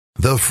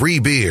The Free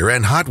Beer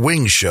and Hot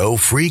Wings Show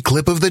free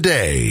clip of the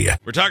day.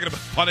 We're talking about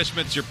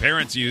punishments your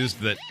parents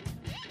used that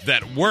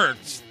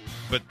worked,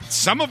 but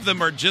some of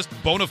them are just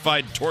bona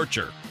fide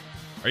torture.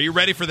 Are you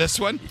ready for this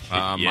one?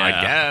 I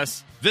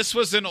guess. This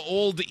was an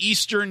old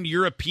Eastern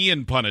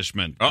European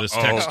punishment. This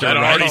texter that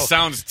already writes.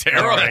 sounds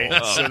terrible.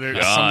 So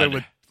there's something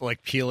with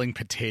like peeling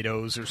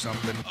potatoes or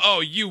something. Oh,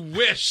 you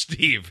wish,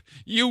 Steve.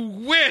 You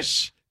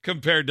wish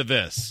compared to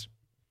this.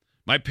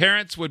 My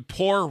parents would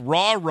pour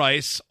raw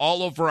rice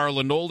all over our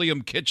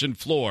linoleum kitchen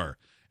floor,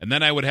 and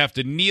then I would have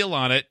to kneel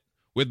on it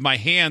with my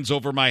hands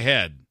over my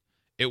head.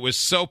 It was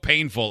so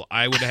painful.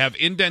 I would have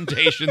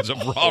indentations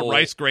of raw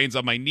rice grains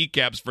on my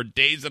kneecaps for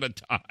days at a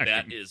time.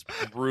 That is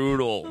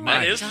brutal.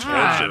 That is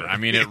torture. I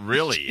mean, it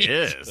really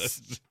Jesus.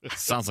 is. It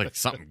sounds like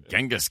something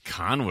Genghis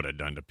Khan would have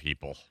done to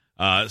people.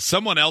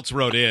 Someone else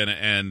wrote in,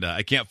 and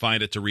I can't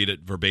find it to read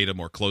it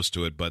verbatim or close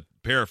to it, but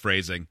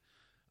paraphrasing,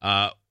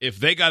 if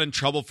they got in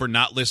trouble for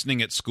not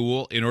listening at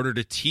school, in order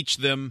to teach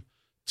them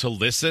to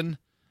listen,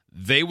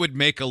 they would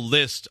make a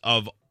list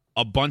of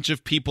a bunch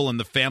of people in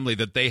the family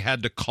that they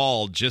had to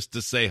call just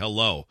to say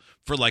hello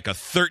for like a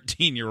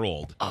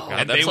 13-year-old.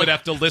 And they would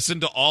have to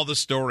listen to all the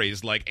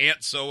stories like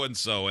Aunt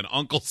so-and-so and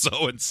Uncle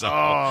so-and-so.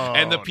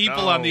 And the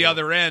people on the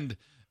other end,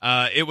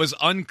 it was,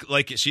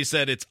 like she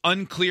said, it's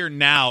unclear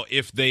now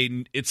if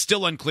it's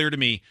still unclear to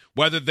me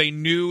whether they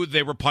knew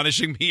they were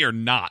punishing me or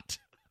not.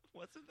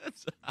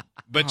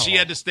 But she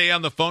had to stay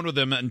on the phone with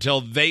them until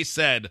they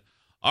said,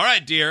 all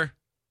right, dear,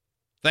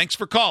 thanks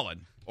for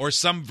calling. Or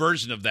some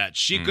version of that.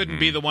 She couldn't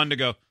be the one to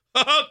go,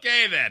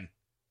 okay, then.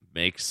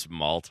 Make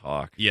small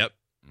talk. Yep.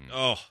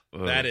 Oh,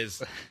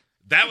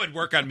 that would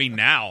work on me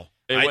now.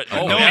 No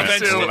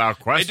offense to- without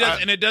question.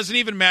 and it doesn't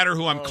even matter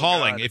who I'm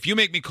calling. God. If you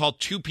make me call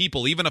two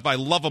people, even if I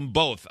love them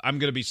both, I'm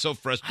going to be so I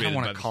frustrated. don't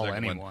by want the to call second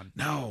anyone. one.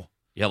 No.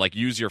 Yeah, like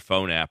use your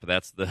phone app.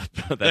 That's the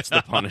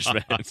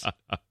punishment.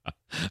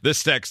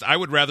 This text, I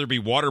would rather be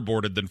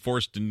waterboarded than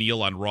forced to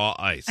kneel on raw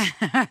ice.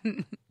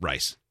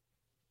 Rice.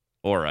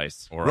 Or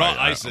ice. Or Raw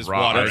ice is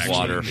water, Ice actually.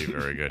 wouldn't be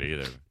very good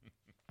either.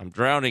 I'm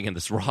drowning in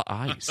this raw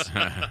ice.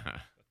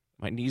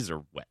 My knees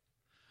are wet.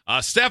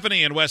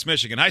 Stephanie in West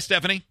Michigan. Hi,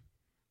 Stephanie.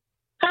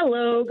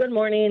 Hello, good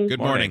morning. Good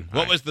morning.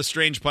 What was the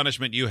strange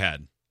punishment you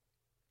had?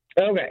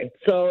 Okay,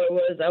 so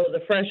I was a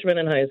freshman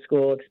in high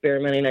school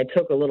experimenting. I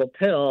took a little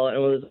pill, and it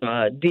was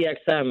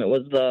DXM. It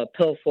was the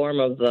pill form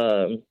of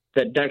the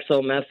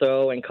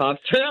dextrometho and cough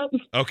syrup.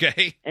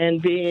 Okay.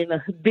 And being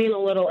a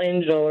little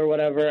angel or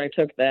whatever, I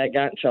took that,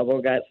 got in trouble,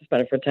 got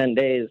suspended for 10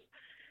 days.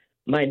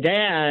 My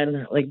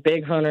dad, like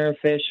big hunter,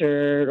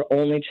 fisher,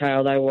 only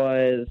child I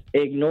was,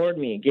 ignored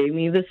me, gave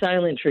me the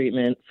silent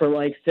treatment for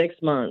like 6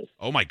 months.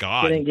 Oh, my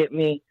God.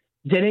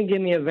 Didn't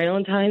give me a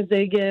Valentine's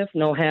Day gift,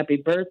 no happy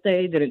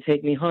birthday, didn't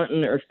take me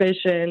hunting or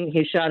fishing.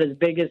 He shot his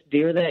biggest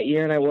deer that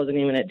year, and I wasn't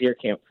even at deer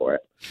camp for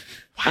it.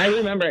 Wow. I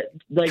remember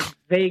it, like,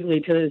 vaguely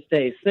to this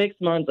day, 6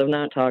 months of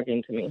not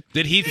talking to me.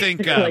 Did he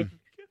think,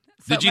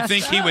 did you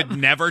think he would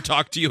never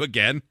talk to you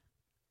again?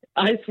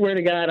 I swear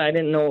to God, I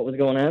didn't know what was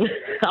going on.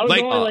 I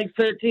was only like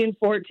 13,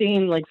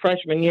 14, like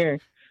freshman year.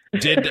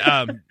 Did,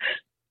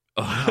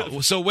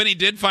 so when he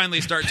did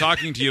finally start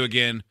talking to you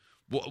again,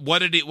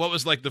 what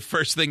was like the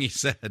first thing he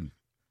said?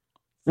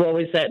 Well,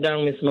 we sat down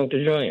and we smoked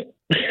a joint.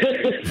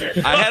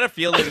 I had a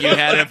feeling you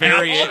had a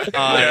very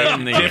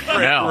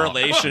different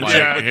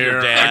relationship with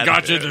your dad. I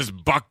got you this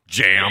buck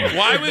jam.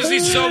 Why was he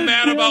so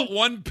mad about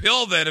one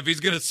pill then if he's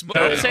going to smoke?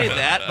 Don't say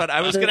that, but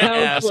I was going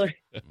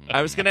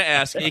to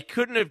ask, it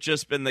couldn't have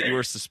just been that you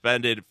were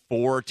suspended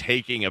for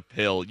taking a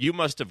pill. You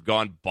must have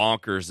gone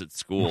bonkers at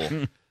school.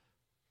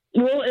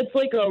 Well, it's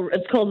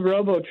called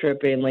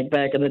robo-tripping, like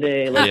back in the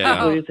day. Like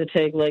people used to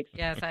take like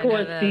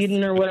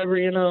Chlorcidin or whatever,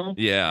 you know?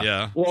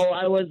 Yeah. Well,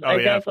 I was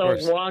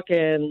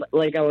walking,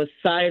 like I was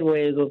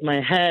sideways with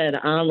my head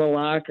on the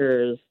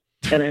lockers,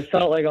 and I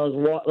felt like I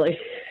was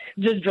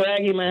just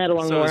dragging my head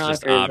along the lockers.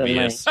 It's just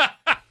obvious. Okay.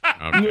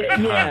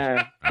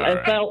 Yeah.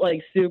 I felt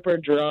like super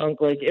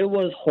drunk. Like it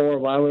was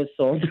horrible. I was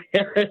so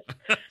embarrassed.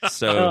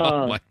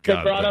 So, my God,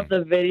 they brought up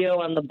the video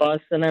on the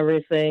bus and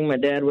everything. My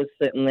dad was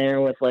sitting there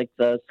with like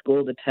the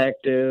school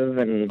detective,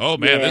 and oh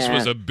man, this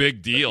was a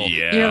big deal.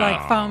 Yeah. You're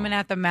like foaming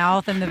at the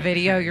mouth in the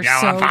video. You're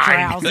so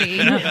drowsy.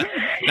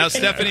 Now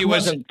Stephanie it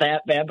wasn't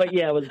that bad, but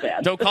yeah, it was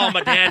bad. Don't call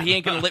my dad. He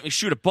ain't going to let me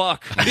shoot a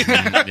buck.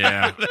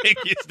 Yeah. Thank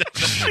you,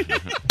 Stephanie.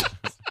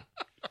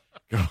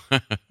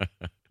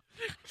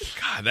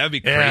 God, that'd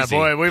be crazy. Yeah,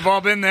 boy, we've all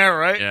been there,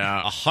 right?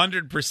 Yeah.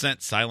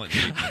 100% silent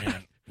treatment.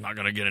 Man, not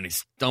going to get any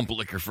stump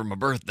liquor for my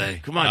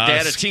birthday. Come on,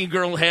 Dad. A teen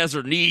girl has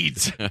her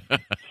needs. Got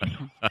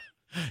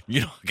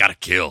to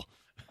kill.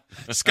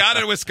 Scott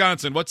in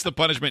Wisconsin, what's the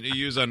punishment you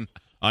use on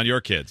your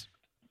kids?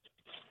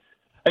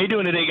 How you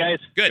doing today, guys?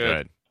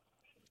 Good.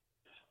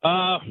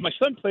 My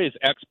son plays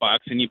Xbox,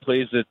 and he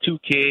plays the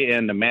 2K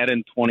and the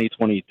Madden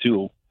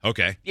 2022.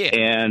 Okay. Yeah.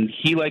 And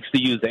he likes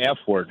to use the F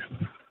word.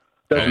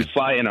 Doesn't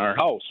fly in our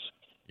house.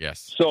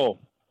 Yes. So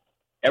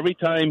every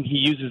time he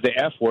uses the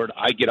F word,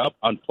 I get up,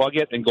 unplug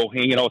it, and go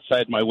hang it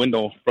outside my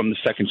window from the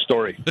second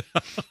story.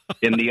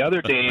 And the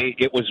other day,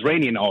 it was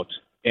raining out.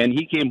 And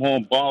he came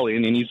home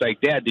bawling, and he's like,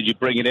 "Dad, did you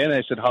bring it in?"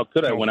 I said, "How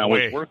could I when I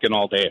was working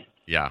all day?"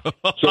 Yeah.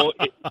 So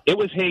it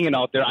was hanging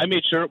out there. I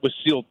made sure it was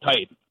sealed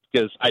tight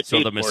because I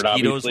paid the for it,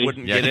 mosquitoes obviously.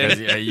 wouldn't get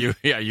in. You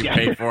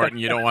paid for it,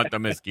 and you don't want the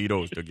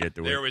mosquitoes to get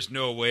to it. There was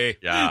no way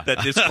that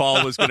this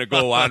call was going to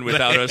go on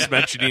without us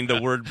mentioning the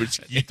word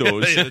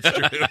mosquitoes. That's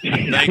true.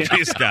 Thank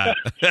you, Scott.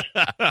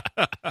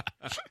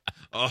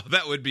 Oh,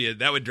 that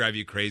would drive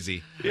you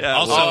crazy. Yeah.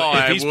 Also,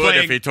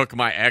 if he took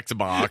my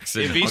Xbox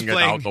and if he's hung it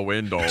playing out the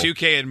window.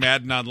 2K and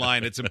Madden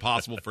Online, it's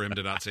impossible for him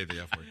to not say the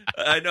F word.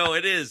 I know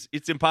it is.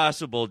 It's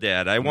impossible,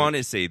 Dad. I want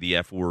to say the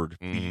F word,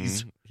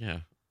 please. Yeah.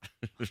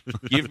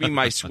 Give me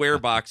my swear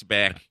box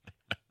back.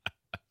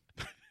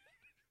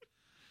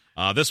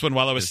 This one,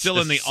 while I was still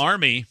in the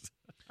Army,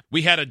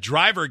 we had a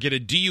driver get a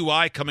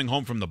DUI coming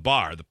home from the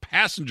bar. The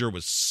passenger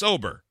was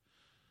sober.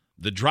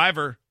 The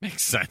driver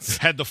Makes sense.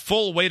 had the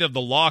full weight of the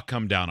law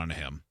come down on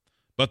him,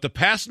 but the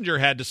passenger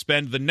had to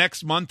spend the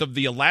next month of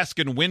the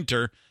Alaskan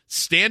winter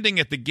standing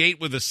at the gate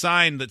with a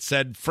sign that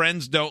said,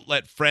 "Friends don't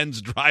let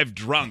friends drive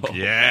drunk."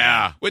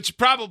 Yeah. Which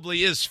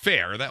probably is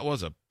fair. That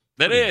was a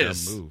That pretty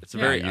is. dumb move. It's a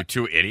very. You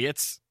two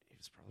idiots. He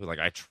was probably like,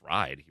 I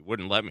tried. He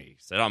wouldn't let me. He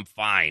said, I'm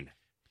fine.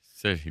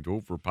 Said he'd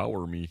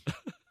overpower me.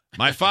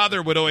 My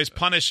father would always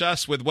punish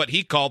us with what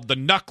he called the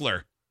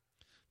knuckler.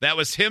 That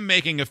was him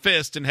making a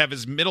fist and have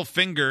his middle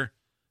finger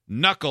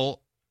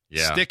knuckle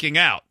sticking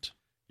out.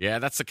 Yeah,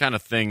 that's the kind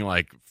of thing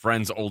like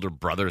friends' older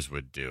brothers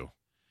would do.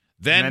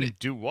 Then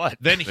do what?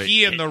 Then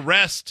he and the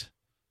rest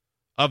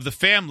of the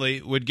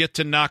family would get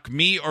to knock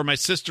me or my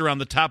sister on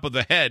the top of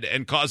the head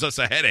and cause us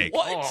a headache.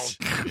 What?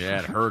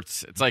 Yeah, it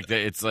hurts. It's like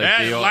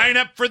Line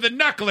up for the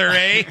knuckler,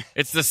 eh?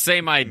 It's the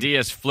same idea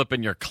as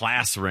flipping your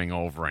class ring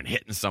over and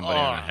hitting somebody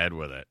on the head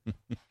with it.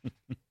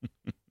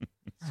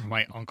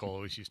 My uncle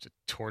always used to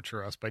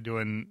torture us by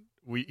doing.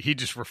 He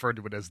just referred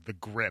to it as the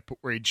grip,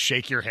 where he'd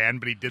shake your hand,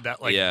 but he did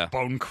that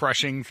bone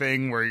crushing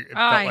thing where it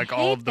felt like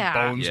all of the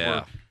bones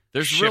were.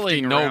 There's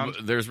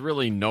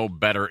really no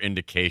better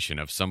indication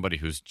of somebody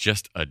who's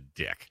just a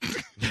dick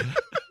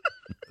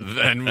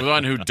than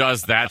one who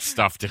does that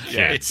stuff to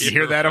kids. You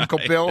hear that, Uncle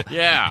Bill?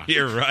 Yeah.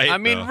 You're right. I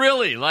mean,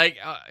 really, like,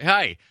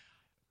 hey,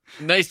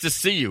 nice to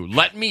see you.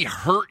 Let me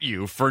hurt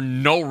you for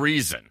no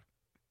reason.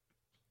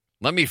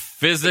 Let me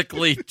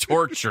physically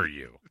torture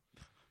you.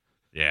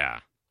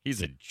 Yeah.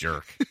 He's a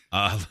jerk.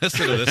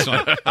 Listen to this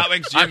one.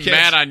 I'm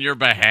mad on your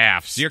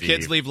behalf, Steve. Do your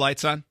kids leave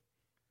lights on?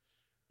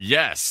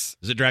 Yes.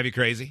 Does it drive you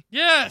crazy?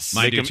 Yes.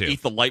 Mine Make do them too.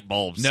 eat the light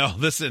bulbs. No,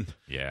 listen.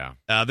 Yeah.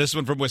 This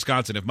one from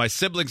Wisconsin. If my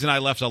siblings and I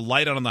left a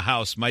light on in the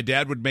house, my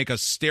dad would make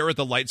us stare at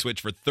the light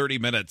switch for 30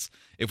 minutes.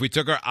 If we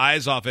took our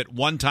eyes off it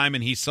one time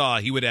and he saw,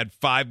 he would add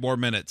 5 more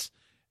minutes.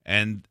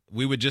 And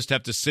we would just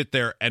have to sit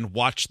there and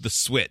watch the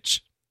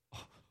switch.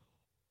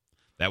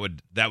 That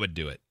would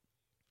do it.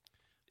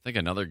 I think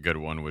another good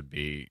one would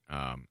be,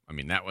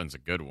 that one's a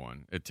good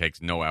one. It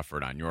takes no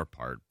effort on your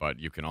part, but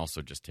you can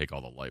also just take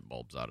all the light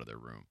bulbs out of their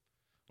room.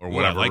 Or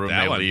whatever room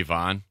they leave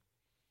on.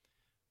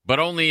 But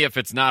only if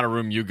it's not a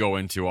room you go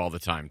into all the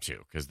time, too,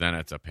 because then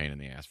it's a pain in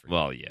the ass for you.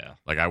 Well, yeah.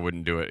 Like, I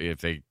wouldn't do it if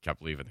they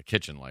kept leaving the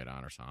kitchen light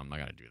on or something. I'm not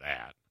going to do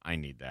that. I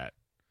need that.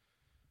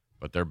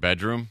 But their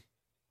bedroom,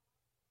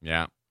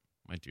 yeah,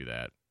 might do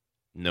that.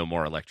 No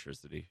more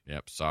electricity.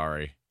 Yep,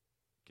 sorry.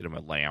 Get them a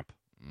lamp.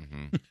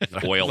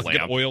 Mm-hmm. Oil Like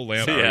lamp. an oil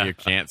lamp. Sorry, you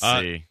can't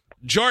see.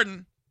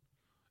 Jordan,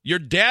 your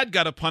dad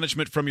got a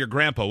punishment from your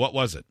grandpa. What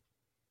was it?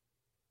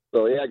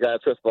 So, yeah, guys,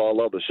 first of all, I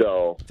love the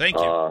show. Thank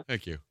you.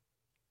 Thank you.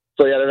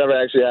 So, yeah, that never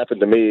actually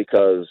happened to me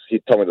because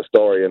he told me the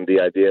story, and the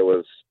idea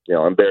was,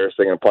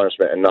 embarrassing and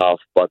punishment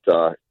enough. But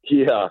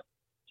he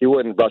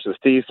wouldn't brush his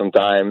teeth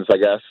sometimes, I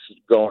guess,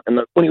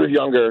 when he was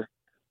younger.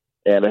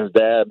 And his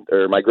dad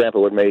or my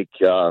grandpa would make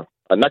a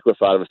necklace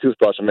out of his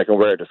toothbrush and make him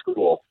wear it to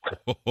school.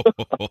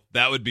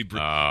 That would be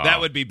that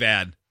would be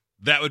bad.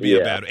 That would be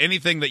a bad.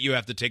 Anything that you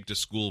have to take to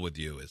school with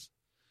you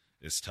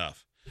is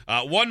tough.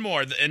 One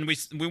more, and we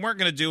weren't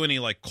going to do any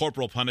like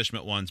corporal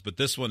punishment ones, but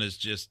this one is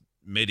just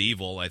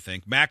medieval, I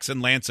think. Max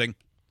and Lansing.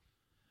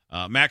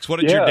 Max, what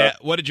did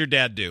your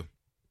dad do?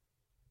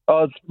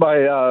 It's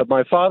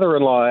my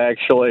father-in-law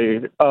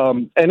actually.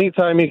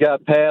 Anytime he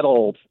got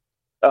paddled,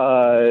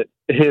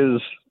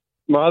 his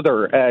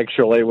mother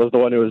actually was the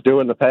one who was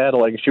doing the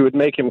paddling. She would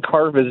make him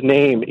carve his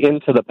name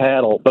into the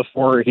paddle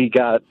before he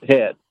got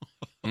hit.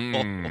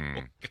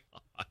 God.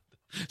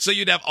 So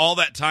you'd have all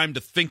that time to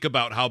think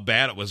about how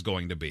bad it was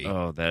going to be.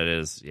 Oh, that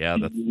is,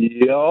 Yep.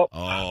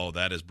 Oh,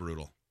 that is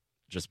brutal.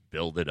 Just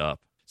build it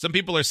up. Some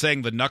people are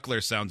saying the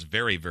knuckler sounds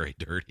very, very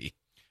dirty.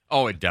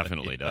 Oh, it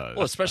definitely does.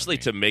 Well, especially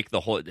to make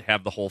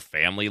have the whole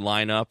family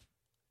line up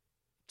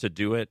to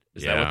do it.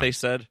 Is that what they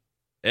said?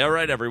 All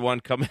right, everyone,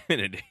 come in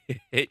and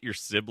hit your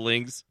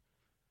siblings.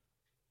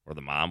 Or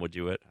the mom would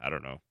do it. I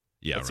don't know.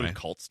 Yeah, that's some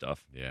cult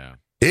stuff. Yeah.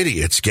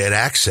 Idiots get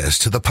access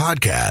to the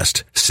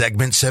podcast,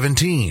 segment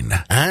 17,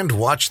 and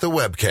watch the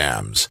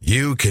webcams.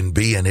 You can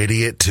be an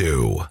idiot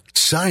too.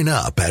 Sign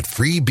up at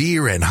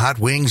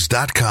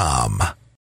freebeerandhotwings.com.